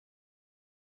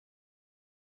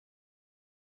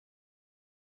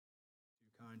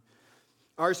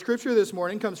Our scripture this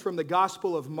morning comes from the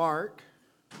Gospel of Mark.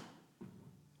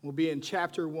 We'll be in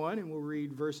chapter 1, and we'll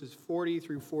read verses 40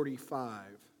 through 45.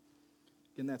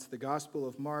 Again, that's the Gospel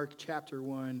of Mark, chapter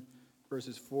 1,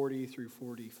 verses 40 through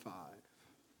 45.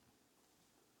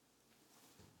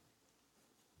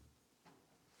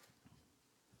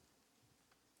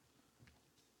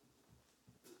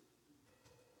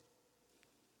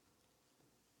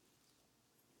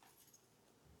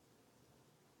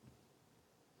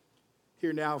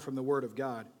 Hear now from the word of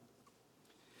God.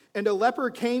 And a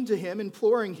leper came to him,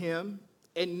 imploring him,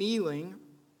 and kneeling,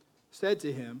 said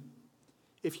to him,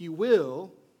 "If you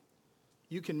will,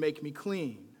 you can make me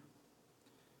clean."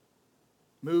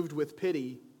 Moved with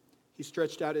pity, he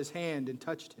stretched out his hand and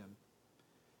touched him,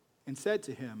 and said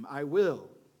to him, "I will,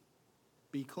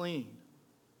 be clean."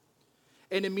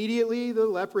 And immediately the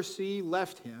leprosy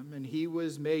left him, and he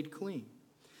was made clean.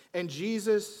 And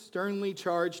Jesus sternly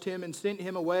charged him and sent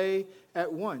him away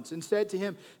at once, and said to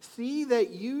him, "See that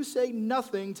you say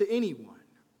nothing to anyone,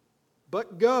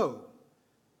 but go,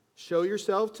 show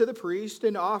yourself to the priest,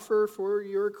 and offer for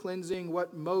your cleansing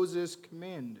what Moses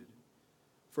commanded,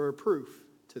 for a proof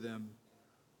to them."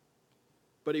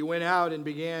 But he went out and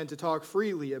began to talk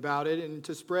freely about it and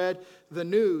to spread the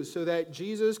news, so that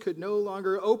Jesus could no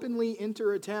longer openly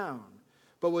enter a town,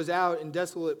 but was out in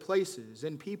desolate places,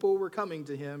 and people were coming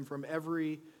to him from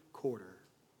every quarter.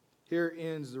 Here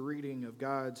ends the reading of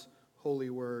God's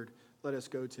holy word. Let us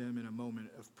go to him in a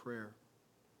moment of prayer.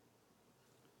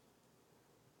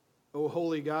 O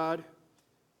holy God,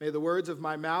 may the words of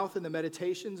my mouth and the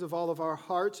meditations of all of our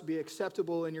hearts be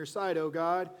acceptable in your sight, O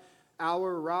God,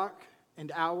 our rock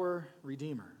and our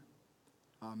Redeemer.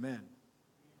 Amen.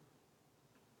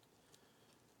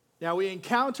 Now we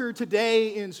encounter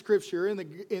today in Scripture,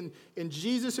 in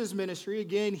Jesus' ministry,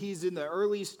 again, he's in the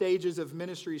early stages of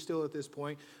ministry still at this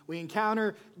point. We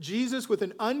encounter Jesus with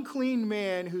an unclean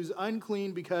man who's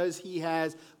unclean because he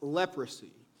has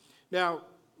leprosy. Now,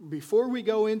 before we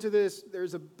go into this,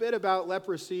 there's a bit about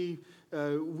leprosy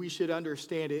we should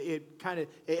understand.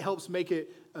 It helps make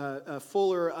it a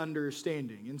fuller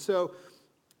understanding. And so,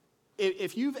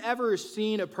 if you've ever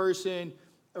seen a person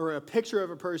or a picture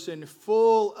of a person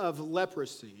full of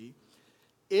leprosy,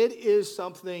 it is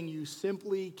something you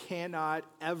simply cannot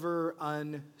ever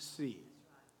unsee.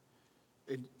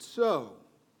 And so,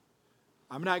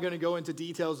 I'm not going to go into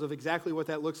details of exactly what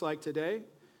that looks like today.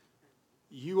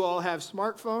 You all have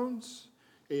smartphones.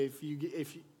 If you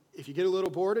get a little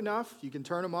bored enough, you can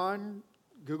turn them on,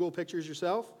 Google pictures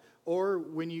yourself, or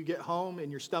when you get home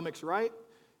and your stomach's right,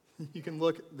 you can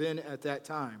look then at that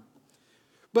time.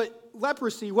 But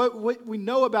leprosy, what we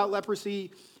know about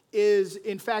leprosy is,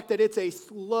 in fact, that it's a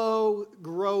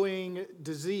slow-growing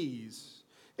disease.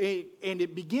 And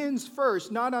it begins first,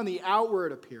 not on the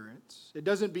outward appearance. It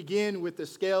doesn't begin with the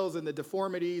scales and the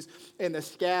deformities and the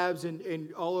scabs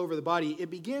and all over the body. It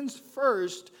begins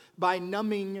first by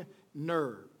numbing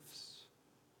nerves,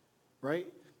 right?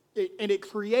 And it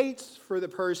creates for the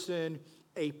person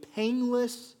a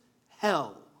painless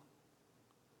hell.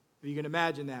 If you can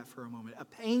imagine that for a moment, a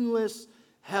painless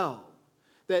hell.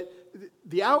 That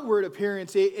the outward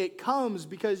appearance, it comes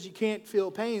because you can't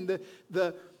feel pain.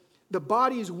 The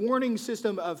body's warning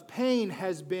system of pain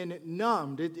has been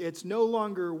numbed. It's no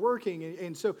longer working.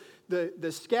 And so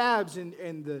the scabs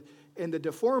and the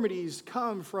deformities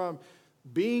come from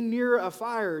being near a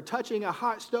fire, touching a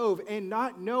hot stove, and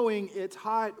not knowing it's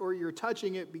hot or you're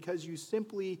touching it because you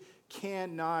simply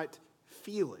cannot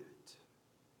feel it.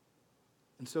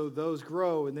 And so those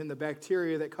grow, and then the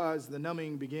bacteria that cause the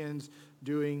numbing begins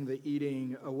doing the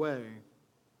eating away.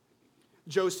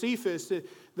 Josephus,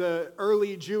 the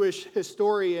early Jewish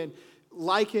historian,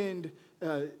 likened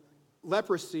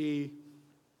leprosy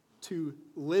to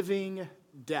living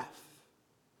death.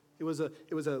 It was a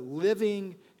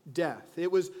living death.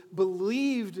 It was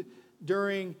believed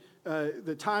during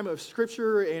the time of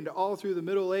Scripture and all through the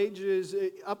Middle Ages,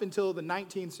 up until the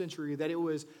 19th century, that it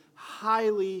was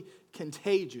highly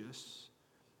contagious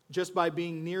just by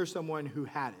being near someone who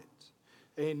had it.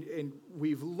 And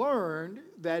we've learned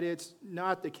that it's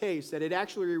not the case, that it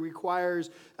actually requires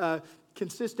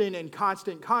consistent and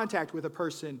constant contact with a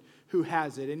person who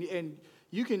has it. And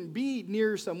you can be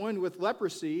near someone with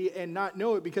leprosy and not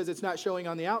know it because it's not showing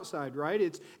on the outside, right?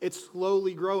 It's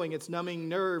slowly growing. It's numbing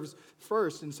nerves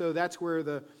first. And so that's where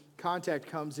the contact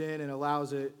comes in and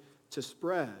allows it to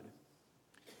spread.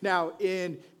 Now,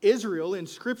 in Israel, in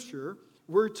Scripture,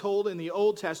 we're told in the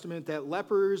Old Testament that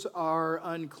lepers are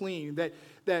unclean, that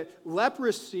that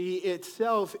leprosy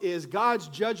itself is God's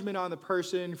judgment on the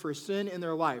person for sin in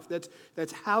their life.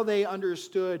 That's how they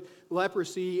understood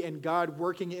leprosy and God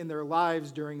working in their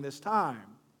lives during this time.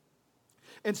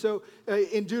 And so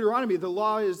in Deuteronomy, the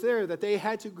law is there that they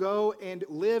had to go and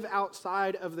live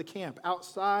outside of the camp,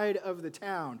 outside of the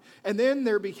town. And then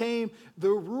there became the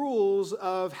rules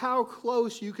of how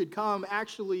close you could come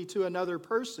actually to another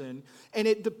person. And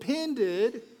it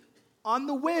depended on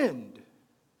the wind.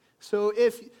 So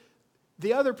if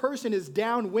the other person is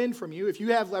downwind from you, if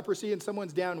you have leprosy and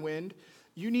someone's downwind,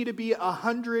 you need to be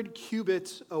 100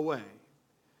 cubits away.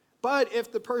 But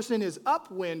if the person is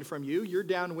upwind from you, you're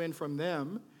downwind from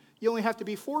them, you only have to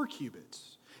be 4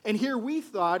 cubits. And here we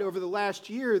thought over the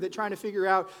last year that trying to figure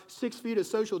out 6 feet of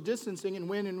social distancing and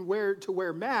when and where to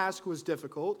wear masks was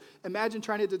difficult. Imagine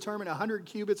trying to determine 100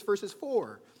 cubits versus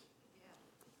 4.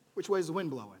 Which way is the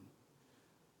wind blowing?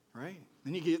 Right?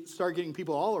 Then you start getting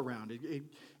people all around.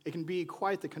 It can be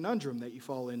quite the conundrum that you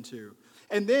fall into.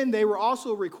 And then they were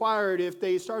also required, if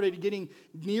they started getting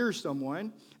near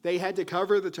someone, they had to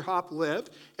cover the top lip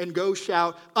and go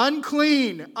shout,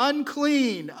 "Unclean,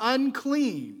 unclean,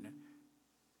 unclean."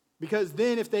 Because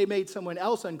then if they made someone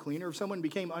else unclean, or if someone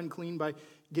became unclean by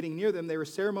getting near them, they were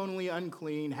ceremonially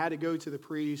unclean, had to go to the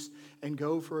priest and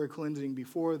go for a cleansing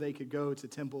before they could go to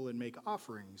temple and make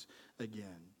offerings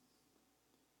again.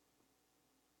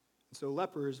 So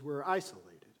lepers were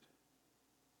isolated.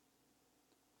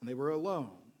 And they were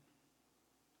alone.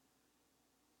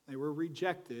 They were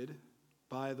rejected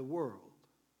by the world,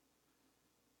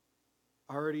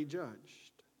 already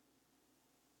judged.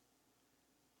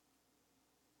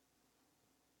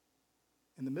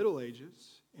 In the Middle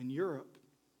Ages, in Europe,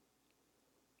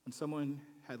 when someone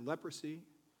had leprosy,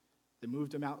 they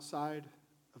moved them outside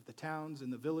of the towns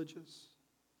and the villages,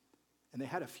 and they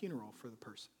had a funeral for the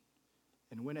person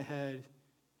and went ahead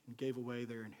and gave away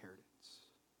their inheritance.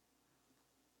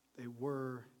 They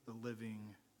were the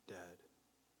living dead.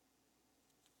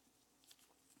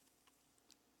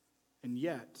 And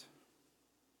yet,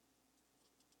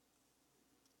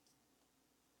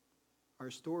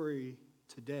 our story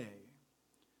today,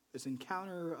 this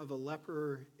encounter of a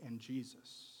leper and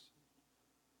Jesus,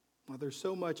 well, there's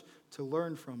so much to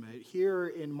learn from it. Here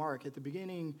in Mark, at the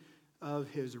beginning of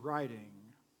his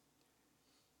writing,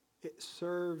 it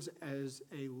serves as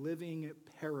a living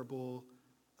parable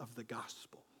of the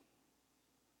gospel.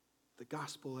 The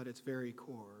gospel at its very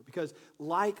core. Because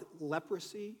like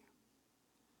leprosy,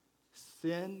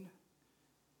 sin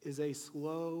is a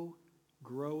slow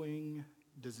growing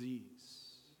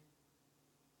disease.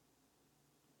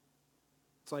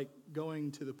 It's like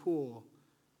going to the pool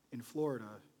in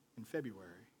Florida in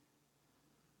February.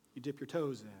 You dip your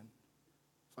toes in,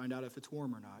 find out if it's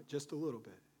warm or not, just a little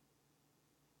bit.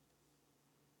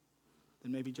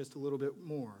 Then maybe just a little bit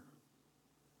more.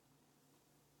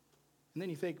 And then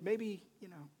you think, maybe,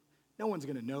 no one's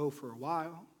going to know for a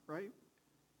while, right?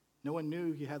 No one knew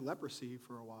you had leprosy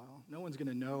for a while. No one's going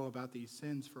to know about these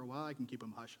sins for a while. I can keep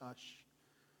them hush-hush.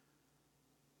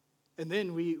 And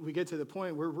then we get to the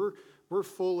point where we're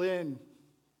full in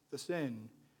the sin.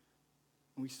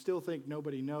 And we still think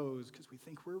nobody knows because we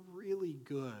think we're really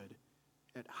good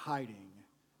at hiding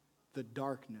the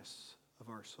darkness of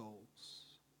our souls.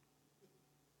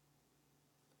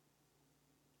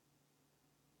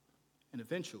 And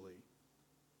eventually,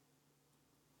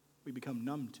 we become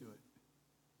numb to it.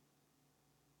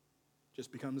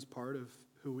 Just becomes part of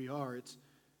who we are.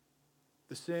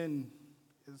 The sin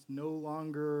is no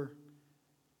longer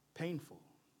painful.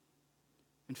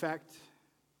 In fact,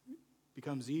 it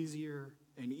becomes easier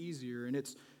and easier, and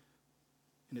it's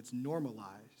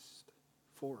normalized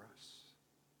for us.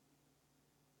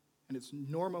 And it's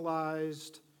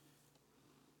normalized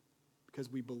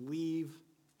because we believe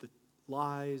the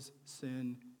lies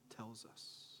sin tells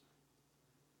us.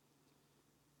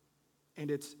 And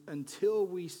it's until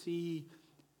we see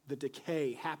the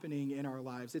decay happening in our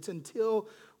lives, it's until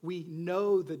we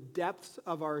know the depths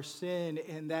of our sin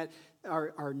and that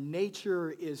our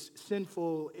nature is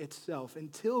sinful itself,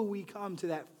 until we come to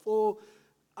that full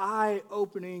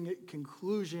eye-opening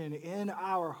conclusion in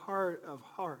our heart of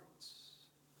hearts,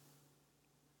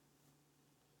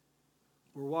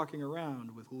 we're walking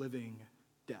around with living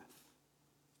death.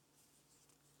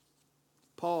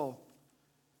 Paul,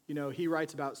 he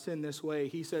writes about sin this way.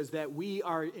 He says that we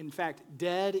are, in fact,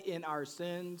 dead in our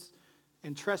sins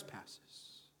and trespasses,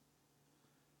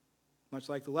 much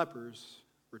like the lepers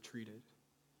were treated.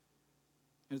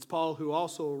 And it's Paul who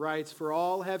also writes, "For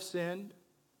all have sinned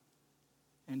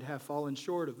and have fallen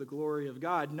short of the glory of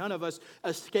God. None of us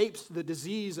escapes the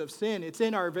disease of sin. It's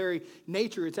in our very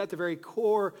nature. It's at the very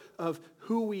core of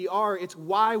who we are. It's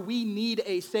why we need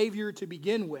a Savior to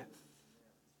begin with.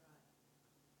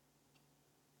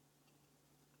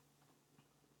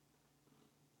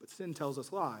 But sin tells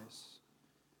us lies.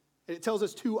 It tells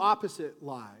us two opposite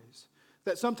lies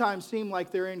that sometimes seem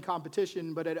like they're in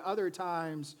competition, but at other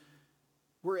times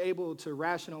we're able to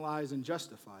rationalize and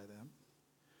justify them.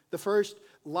 The first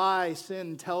lie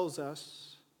sin tells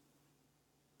us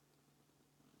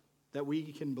that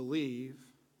we can believe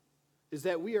is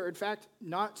that we are, in fact,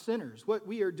 not sinners. What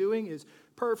we are doing is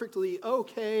perfectly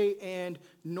okay and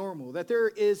normal, that there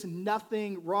is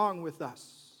nothing wrong with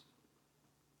us.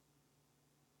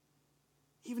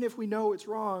 Even if we know it's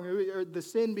wrong, or the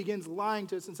sin begins lying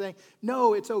to us and saying,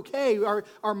 no, it's okay.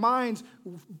 Our minds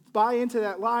buy into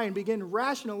that lie and begin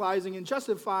rationalizing and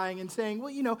justifying and saying,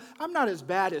 well, I'm not as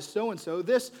bad as so-and-so.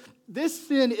 This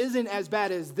sin isn't as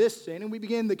bad as this sin. And we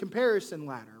begin the comparison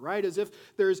ladder, right? As if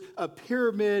there's a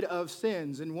pyramid of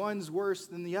sins and one's worse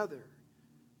than the other.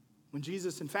 When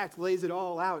Jesus, in fact, lays it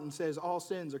all out and says all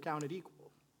sins are counted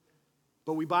equal.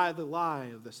 But we buy the lie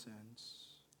of the sins.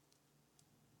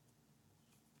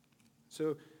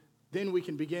 So then we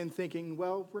can begin thinking,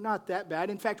 well, we're not that bad.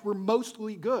 In fact, we're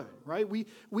mostly good, right? We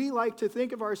like to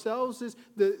think of ourselves as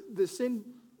the sin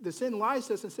lies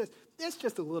to us and says, it's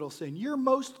just a little sin. You're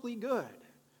mostly good.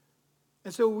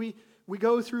 And so we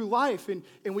go through life and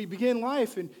we begin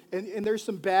life and there's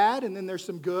some bad and then there's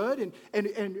some good.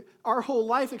 And our whole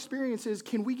life experience is,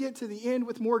 can we get to the end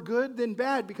with more good than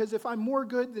bad? Because if I'm more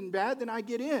good than bad, then I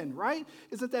get in, right?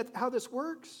 Isn't that how this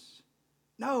works?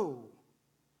 No.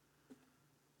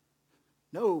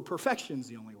 No, perfection's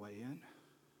the only way in.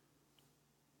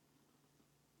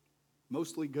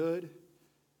 Mostly good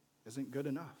isn't good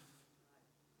enough.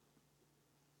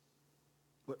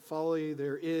 What folly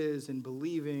there is in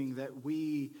believing that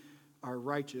we are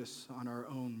righteous on our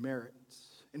own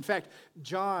merits. In fact,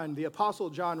 John, the Apostle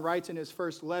John, writes in his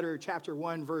first letter, chapter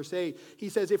 1, verse 8, he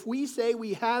says, if we say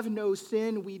we have no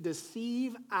sin, we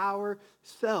deceive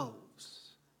ourselves,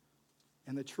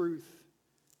 and the truth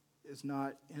is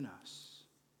not in us.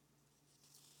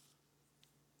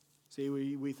 See,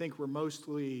 we think we're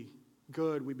mostly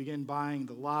good. We begin buying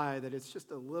the lie that it's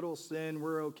just a little sin.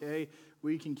 We're okay.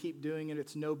 We can keep doing it.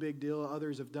 It's no big deal.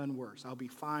 Others have done worse. I'll be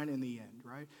fine in the end,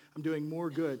 right? I'm doing more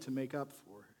good to make up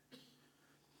for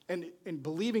it. And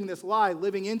believing this lie,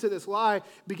 living into this lie,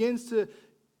 begins to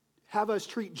have us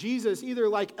treat Jesus either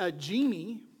like a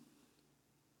genie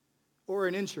or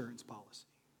an insurance policy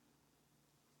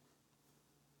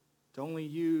to only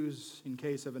use in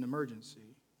case of an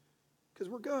emergency. Because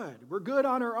we're good. We're good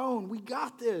on our own. We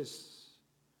got this.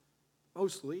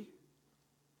 Mostly.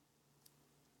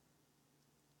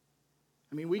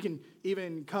 I mean, we can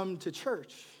even come to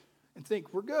church and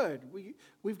think we're good.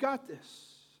 We've got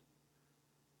this.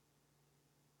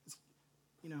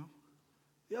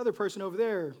 The other person over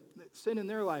there, sin in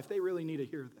their life, they really need to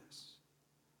hear this.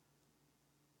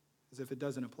 As if it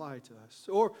doesn't apply to us.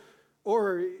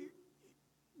 Or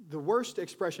the worst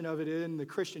expression of it in the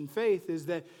Christian faith is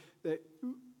that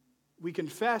we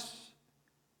confess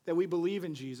that we believe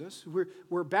in Jesus.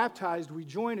 We're baptized, we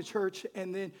join a church,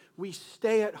 and then we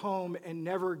stay at home and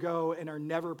never go and are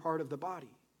never part of the body.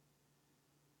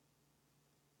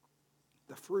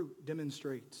 The fruit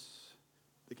demonstrates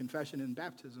the confession and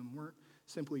baptism weren't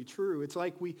simply true. It's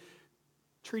like we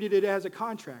treated it as a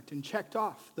contract and checked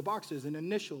off the boxes and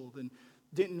initialed and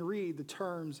didn't read the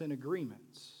terms and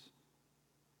agreements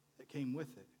that came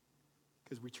with it.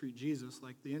 Because we treat Jesus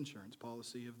like the insurance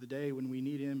policy of the day when we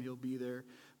need him, he'll be there.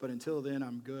 But until then,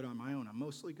 I'm good on my own. I'm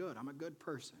mostly good. I'm a good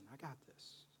person. I got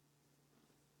this.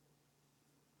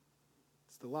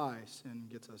 It's the lie sin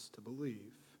gets us to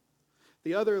believe.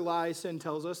 The other lie sin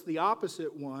tells us, the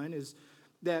opposite one, is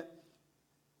that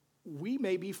we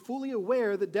may be fully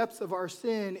aware of the depths of our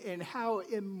sin and how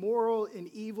immoral and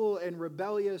evil and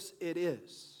rebellious it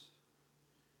is.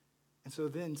 And so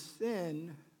then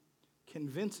sin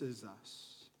convinces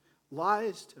us,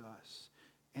 lies to us,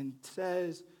 and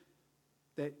says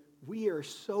that we are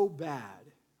so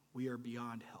bad, we are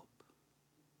beyond help.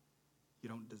 You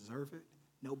don't deserve it.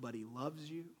 Nobody loves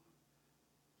you.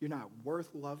 You're not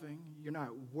worth loving. You're not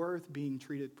worth being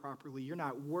treated properly. You're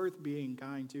not worth being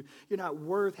kind to. You're not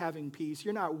worth having peace.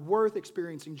 You're not worth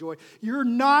experiencing joy. You're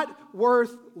not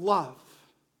worth love.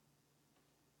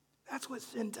 That's what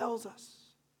sin tells us.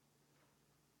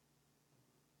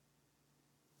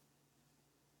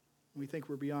 We think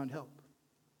we're beyond help.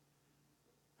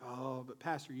 Oh, but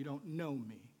Pastor, you don't know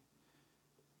me.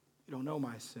 You don't know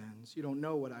my sins. You don't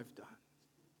know what I've done.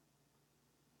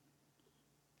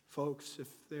 Folks, if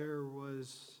there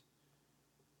was,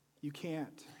 you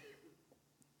can't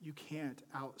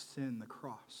out-sin the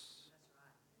cross.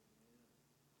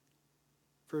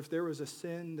 For if there was a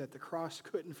sin that the cross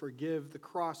couldn't forgive, the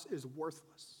cross is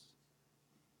worthless.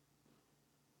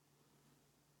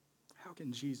 How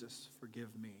can Jesus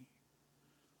forgive me?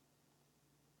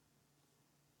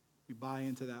 We buy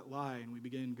into that lie and we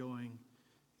begin going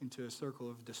into a circle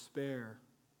of despair.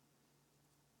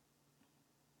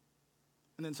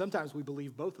 And then sometimes we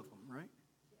believe both of them, right?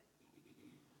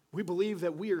 We believe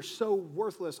that we are so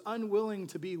worthless, unwilling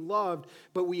to be loved,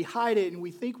 but we hide it and we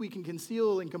think we can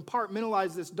conceal and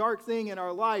compartmentalize this dark thing in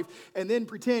our life and then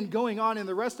pretend going on in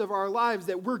the rest of our lives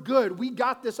that we're good. We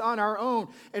got this on our own.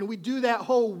 And we do that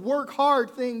whole work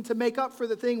hard thing to make up for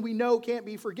the thing we know can't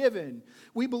be forgiven.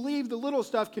 We believe the little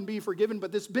stuff can be forgiven,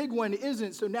 but this big one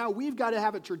isn't. So now we've got to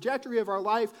have a trajectory of our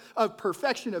life of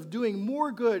perfection, of doing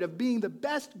more good, of being the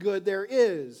best good there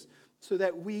is so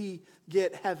that we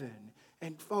get heaven.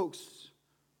 And folks,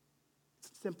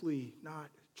 it's simply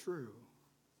not true.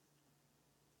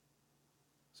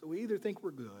 So we either think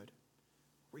we're good,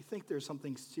 or we think there's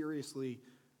something seriously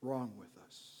wrong with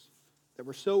us, that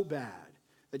we're so bad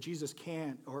that Jesus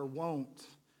can't or won't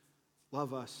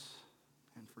love us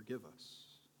and forgive us.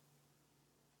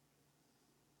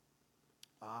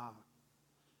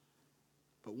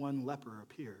 But one leper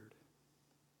appeared,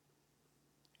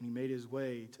 and he made his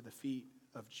way to the feet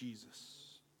of Jesus.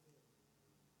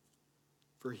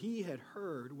 For he had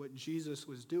heard what Jesus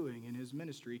was doing in his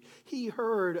ministry. He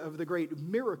heard of the great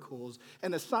miracles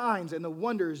and the signs and the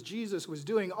wonders Jesus was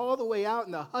doing all the way out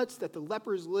in the huts that the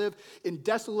lepers live in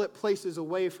desolate places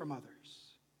away from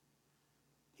others.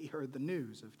 He heard the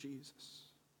news of Jesus.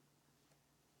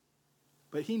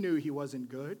 But he knew he wasn't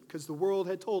good because the world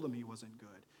had told him he wasn't good.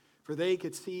 For they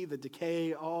could see the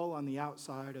decay all on the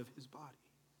outside of his body.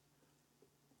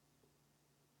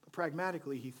 But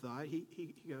pragmatically, he thought,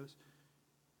 he goes,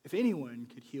 if anyone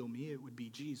could heal me, it would be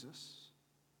Jesus.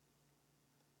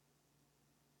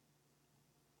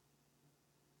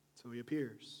 So he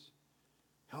appears,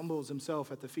 humbles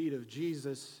himself at the feet of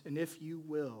Jesus, and if you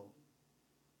will,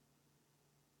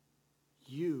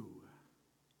 you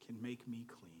can make me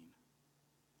clean.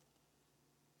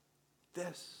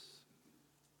 This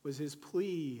was his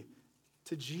plea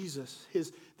to Jesus.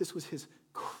 This was his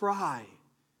cry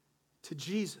to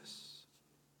Jesus.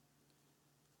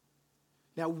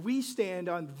 Now we stand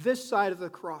on this side of the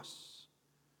cross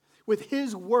with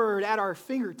his word at our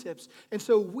fingertips. And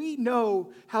so we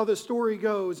know how the story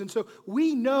goes. And so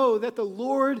we know that the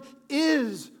Lord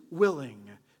is willing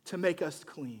to make us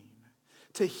clean,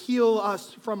 to heal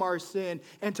us from our sin,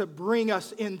 and to bring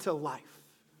us into life.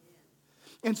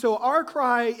 And so our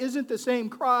cry isn't the same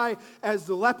cry as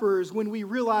the lepers when we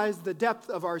realize the depth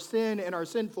of our sin and our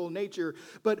sinful nature,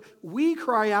 but we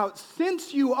cry out,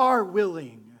 since you are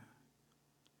willing,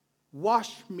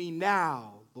 wash me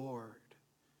now, Lord.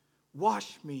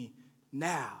 Wash me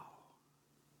now.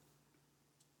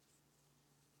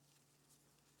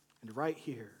 And right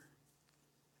here,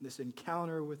 in this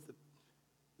encounter with the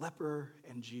leper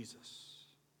and Jesus,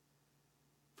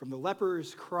 from the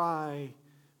leper's cry,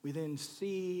 we then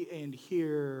see and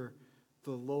hear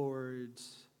the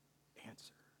Lord's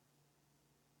answer.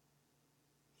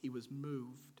 He was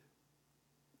moved.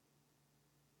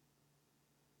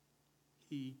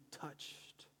 He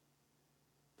touched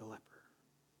the leper,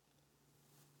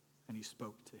 and he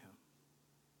spoke to him.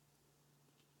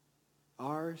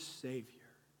 Our Savior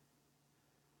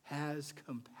has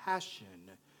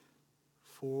compassion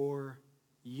for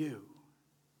you.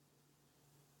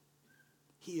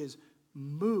 He is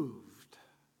moved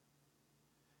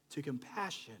to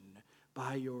compassion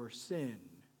by your sin.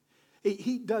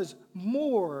 He does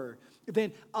more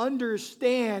than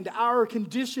understand our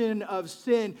condition of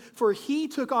sin, for he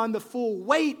took on the full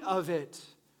weight of it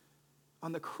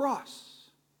on the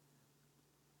cross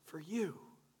for you.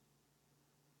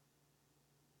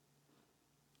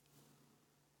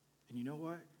 And you know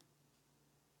what?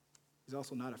 He's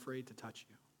also not afraid to touch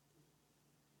you,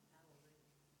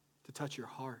 to touch your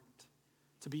heart,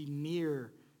 to be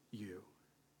near you.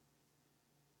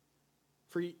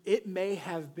 For it may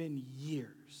have been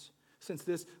years since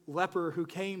this leper who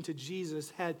came to Jesus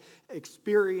had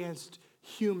experienced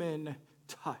human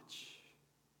touch.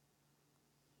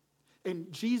 And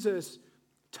Jesus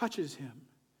touches him.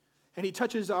 And he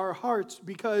touches our hearts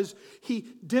because he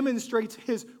demonstrates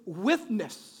his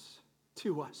witness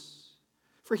to us.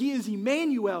 For he is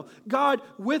Emmanuel, God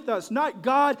with us, not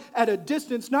God at a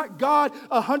distance, not God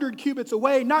 100 cubits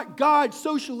away, not God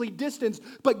socially distanced,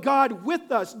 but God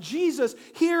with us. Jesus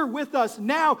here with us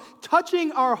now,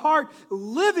 touching our heart,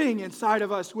 living inside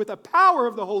of us with the power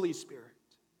of the Holy Spirit.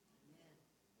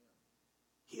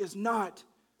 He is not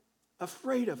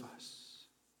afraid of us.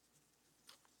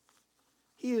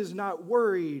 He is not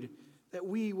worried that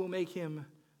we will make him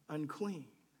unclean.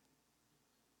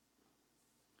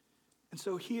 And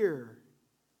so here,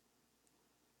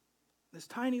 this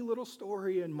tiny little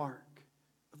story in Mark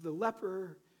of the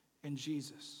leper and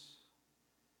Jesus,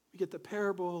 we get the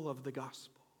parable of the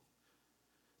gospel.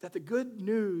 That the good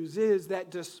news is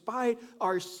that despite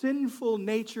our sinful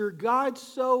nature, God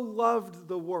so loved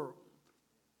the world,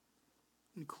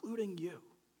 including you,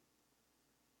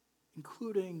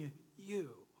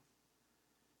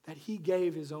 that he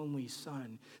gave his only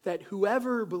Son, that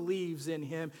whoever believes in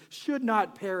him should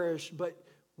not perish, but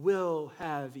will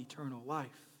have eternal life.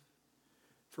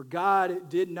 For God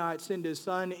did not send his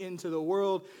Son into the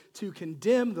world to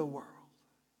condemn the world,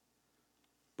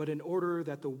 but in order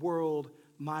that the world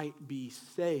might be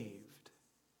saved,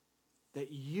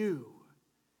 that you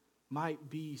might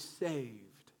be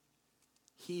saved,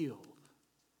 healed,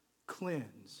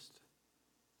 cleansed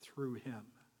through him.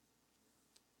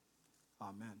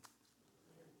 Amen.